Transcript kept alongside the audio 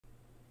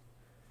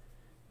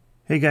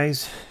Hey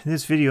guys, in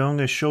this video I'm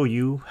going to show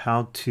you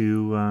how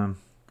to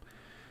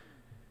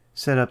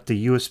set up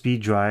the USB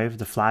drive,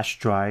 the flash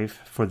drive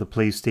for the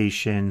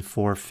PlayStation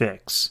 4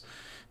 fix.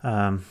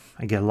 I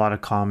get a lot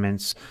of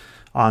comments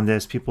on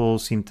this. People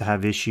seem to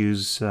have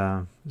issues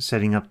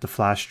setting up the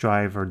flash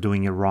drive or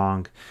doing it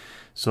wrong.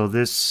 So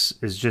this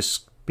is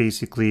just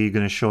basically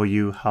going to show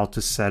you how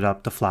to set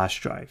up the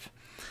flash drive.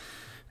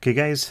 Okay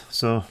guys,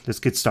 so let's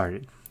get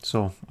started.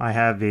 So I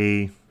have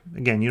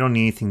again, you don't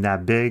need anything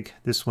that big.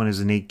 This one is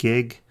an 8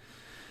 gig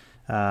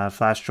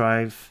flash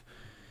drive.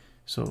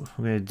 So what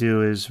I'm going to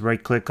do is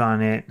right click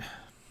on it.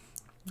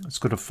 Let's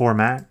go to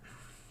format.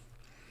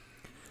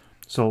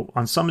 So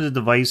on some of the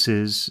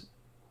devices,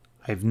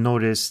 I've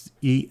noticed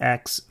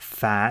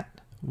exFAT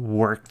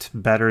worked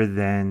better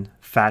than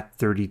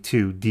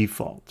FAT32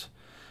 default.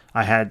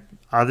 I had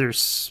other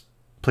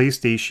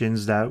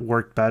PlayStations that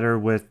worked better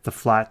with the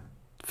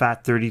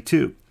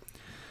FAT32.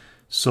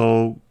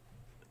 So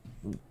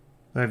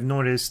I've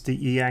noticed the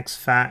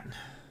exFAT,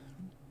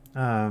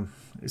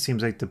 it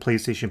seems like the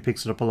PlayStation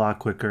picks it up a lot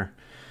quicker.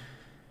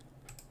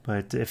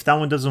 But if that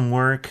one doesn't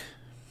work,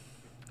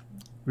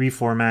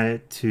 reformat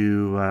it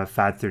to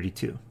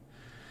FAT32.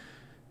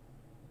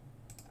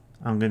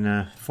 I'm going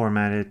to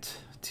format it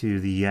to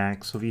the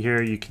EX. Over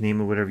here you can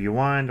name it whatever you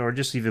want or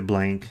just leave it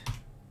blank.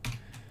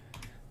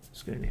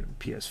 Just going to name it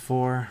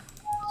PS4.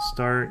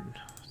 Start.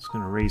 It's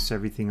going to erase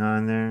everything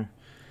on there.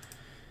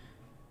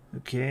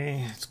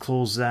 Okay, let's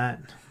close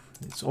that.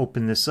 Let's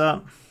open this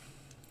up.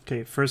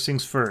 Okay, first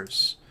things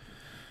first.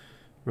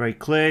 Right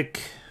click,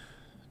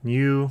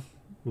 new.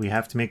 We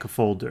have to make a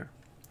folder.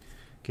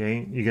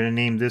 Okay, you're going to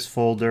name this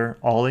folder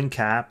all in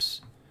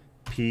caps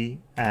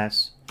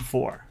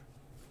PS4.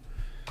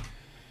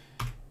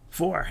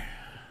 4.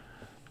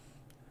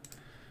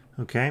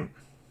 Okay.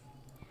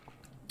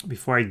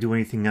 Before I do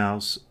anything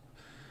else,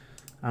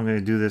 I'm going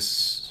to do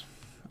this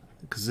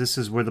because this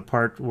is where the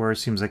part where it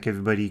seems like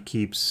everybody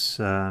keeps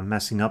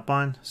messing up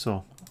on.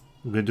 So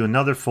we're going to do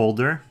another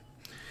folder,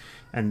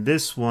 and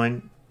this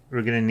one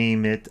we're going to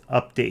name it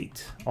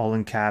update, all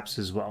in caps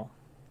as well.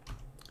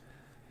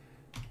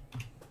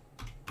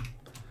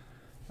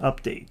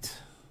 Update.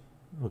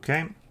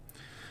 Okay,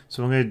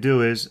 so what I'm going to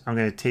do is I'm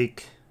going to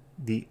take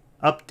the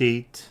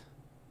update.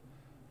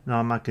 No,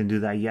 I'm not going to do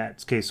that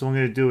yet. Okay, so what I'm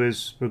going to do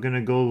is we're going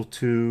to go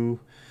to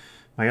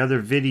my other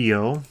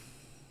video.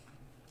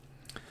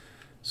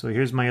 So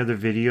here's my other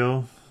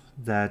video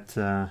that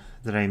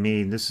I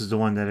made. This is the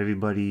one that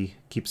everybody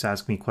keeps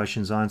asking me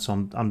questions on.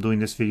 So I'm doing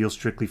this video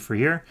strictly for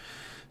here.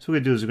 So what we're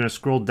going to do is we're going to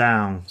scroll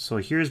down. So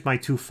here's my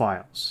 2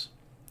 files.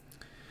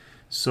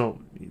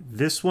 So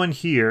this one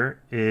here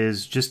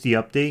is just the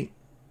update,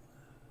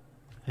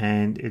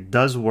 and it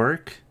does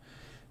work,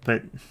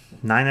 but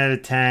 9 out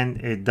of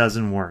 10 it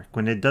doesn't work.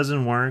 When it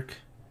doesn't work,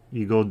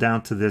 you go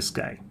down to this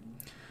guy.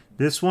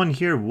 This one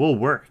here will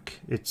work.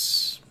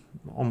 It's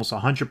almost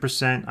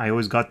 100%. I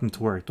always got them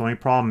to work. The only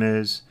problem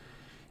is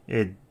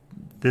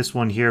this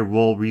one here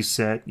will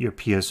reset your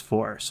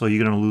PS4. So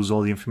you're going to lose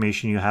all the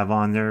information you have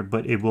on there,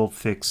 but it will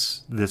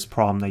fix this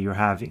problem that you're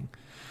having.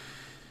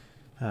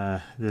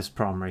 This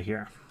problem right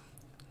here.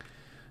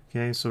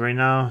 Okay, so right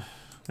now I'm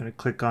going to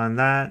click on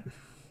that.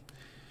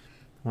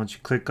 Once you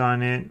click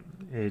on it,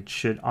 it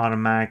should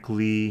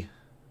automatically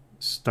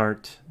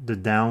start the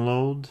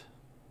download.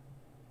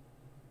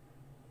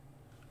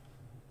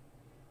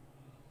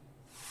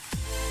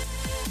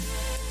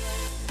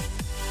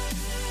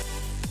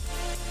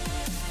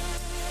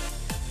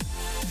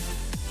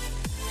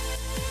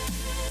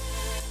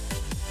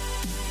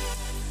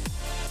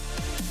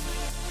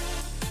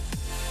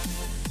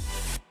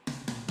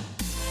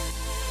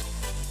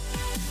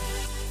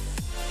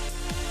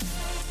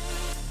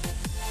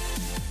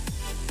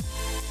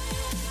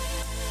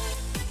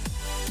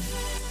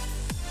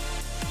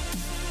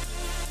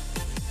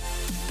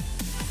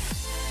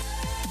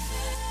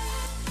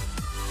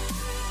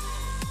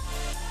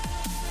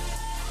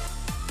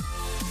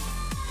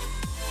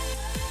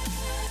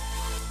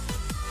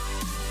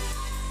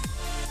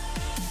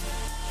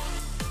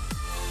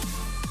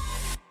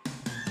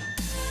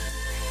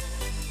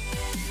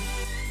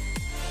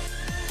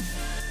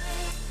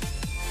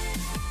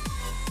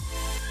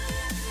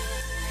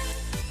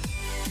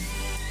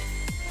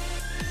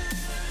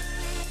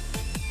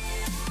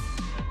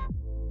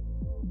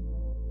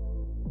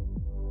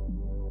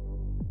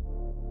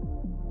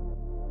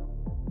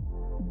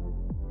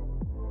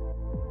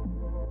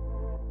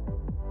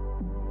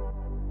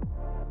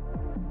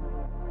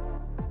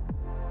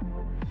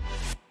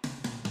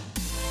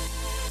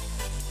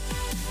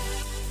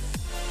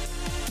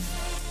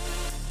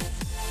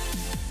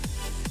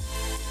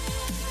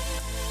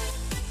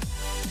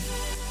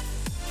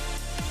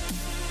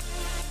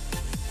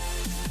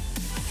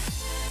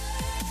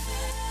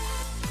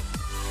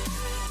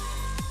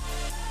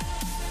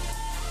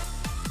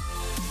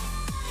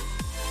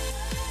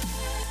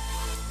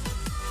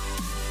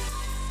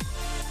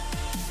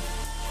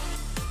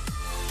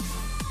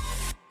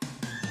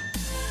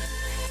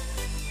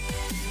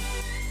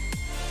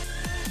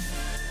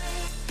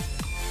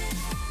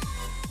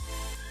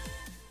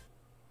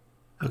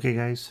 Okay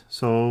guys,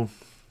 so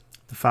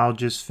the file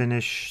just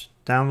finished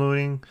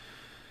downloading.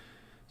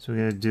 So what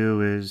we're going to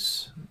do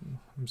is,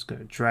 I'm just going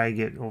to drag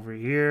it over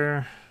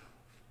here.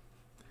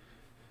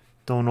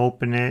 Don't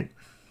open it.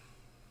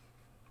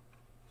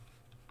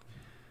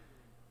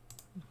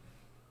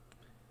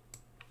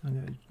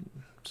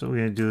 So what we're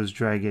going to do is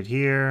drag it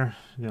here.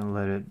 I'm going to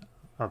let it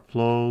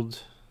upload.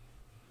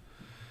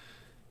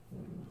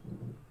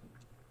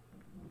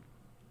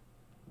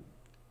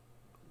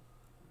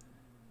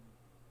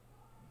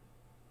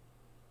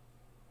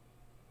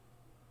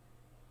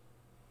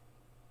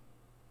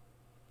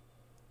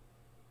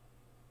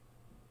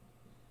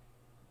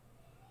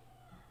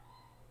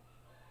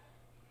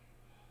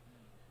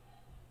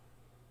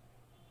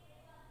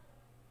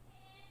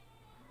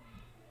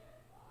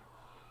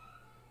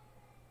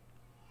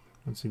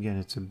 Once again,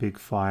 it's a big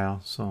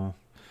file, so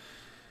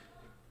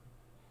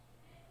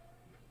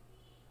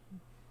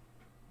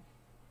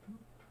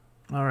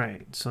all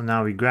right, so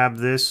now we grab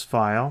this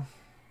file.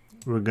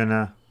 We're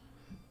gonna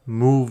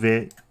move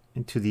it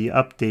into the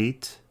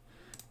update.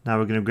 Now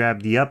we're gonna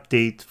grab the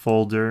update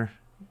folder,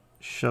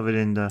 shove it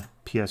in the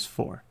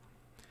PS4.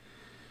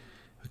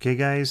 Okay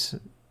guys,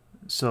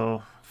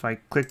 so if I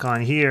click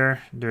on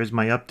here, there's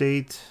my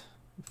update.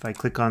 If I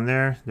click on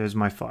there, there's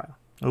my file.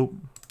 Oh,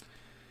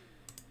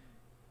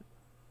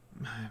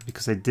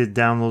 because I did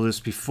download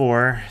this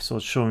before, so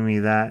it's showing me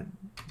that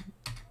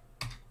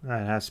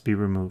has to be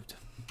removed.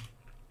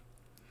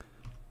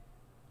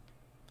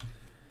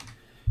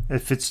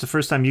 If it's the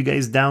first time you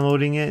guys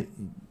downloading it,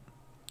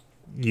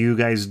 you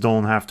guys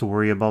don't have to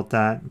worry about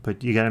that,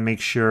 but you got to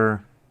make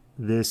sure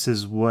this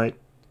is what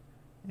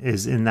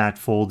is in that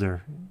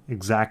folder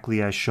exactly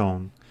as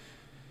shown.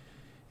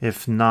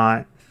 If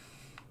not,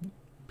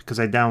 because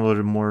I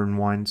downloaded more than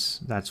once,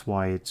 that's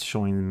why it's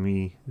showing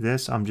me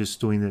this. I'm just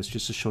doing this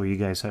just to show you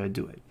guys how to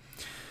do it.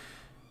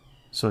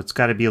 So it's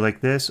got to be like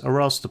this,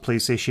 or else the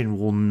PlayStation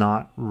will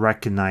not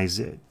recognize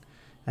it.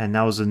 And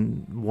that was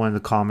one of the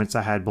comments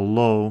I had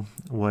below,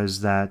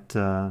 was that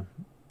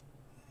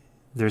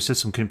their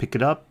system couldn't pick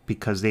it up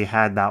because they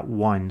had that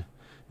one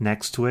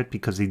next to it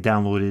because they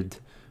downloaded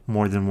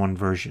more than one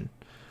version.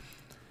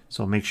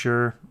 So make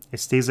sure it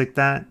stays like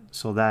that.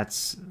 So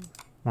that's,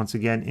 once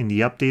again, in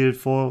the update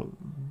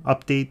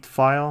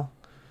file,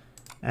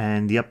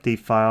 and the update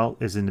file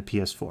is in the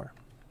PS4.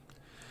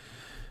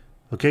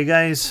 Okay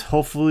guys,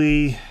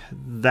 hopefully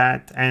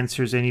that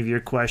answers any of your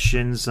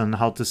questions on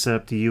how to set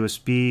up the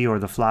USB or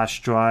the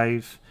flash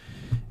drive.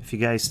 If you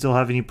guys still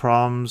have any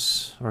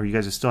problems, or you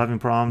guys are still having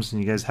problems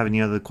and you guys have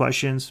any other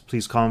questions,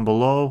 please comment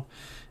below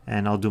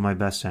and I'll do my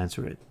best to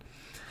answer it.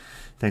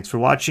 Thanks for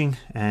watching,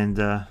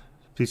 and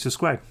please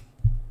subscribe.